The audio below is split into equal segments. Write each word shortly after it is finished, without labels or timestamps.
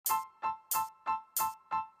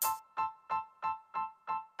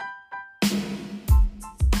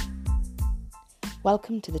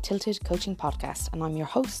Welcome to the Tilted Coaching Podcast, and I'm your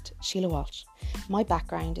host, Sheila Walsh. My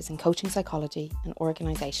background is in coaching psychology and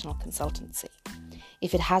organisational consultancy.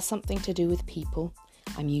 If it has something to do with people,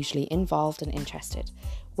 I'm usually involved and interested,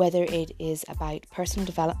 whether it is about personal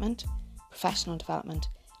development, professional development,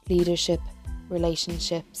 leadership,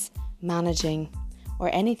 relationships, managing,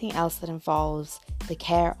 or anything else that involves the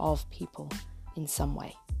care of people in some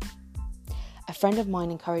way. A friend of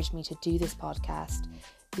mine encouraged me to do this podcast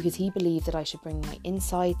because he believed that I should bring my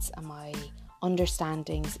insights and my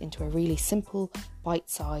understandings into a really simple,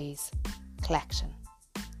 bite-size collection.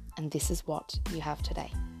 And this is what you have today.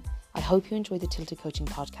 I hope you enjoy the Tilted Coaching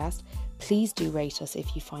Podcast. Please do rate us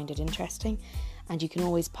if you find it interesting. And you can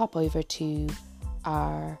always pop over to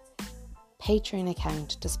our Patreon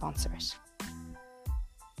account to sponsor it.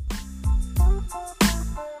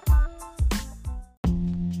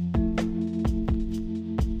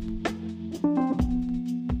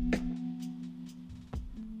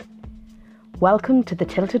 Welcome to the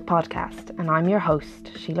Tilted Podcast, and I'm your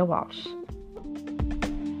host, Sheila Walsh.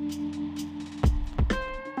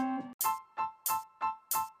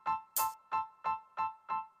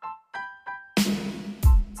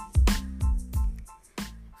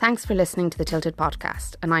 Thanks for listening to the Tilted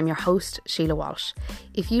Podcast, and I'm your host, Sheila Walsh.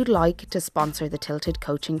 If you'd like to sponsor the Tilted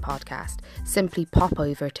Coaching Podcast, simply pop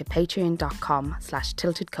over to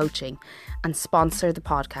patreon.com/tiltedcoaching and sponsor the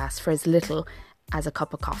podcast for as little as a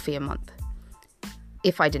cup of coffee a month.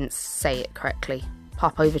 If I didn't say it correctly,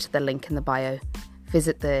 pop over to the link in the bio,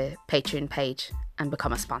 visit the Patreon page and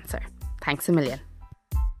become a sponsor. Thanks a million.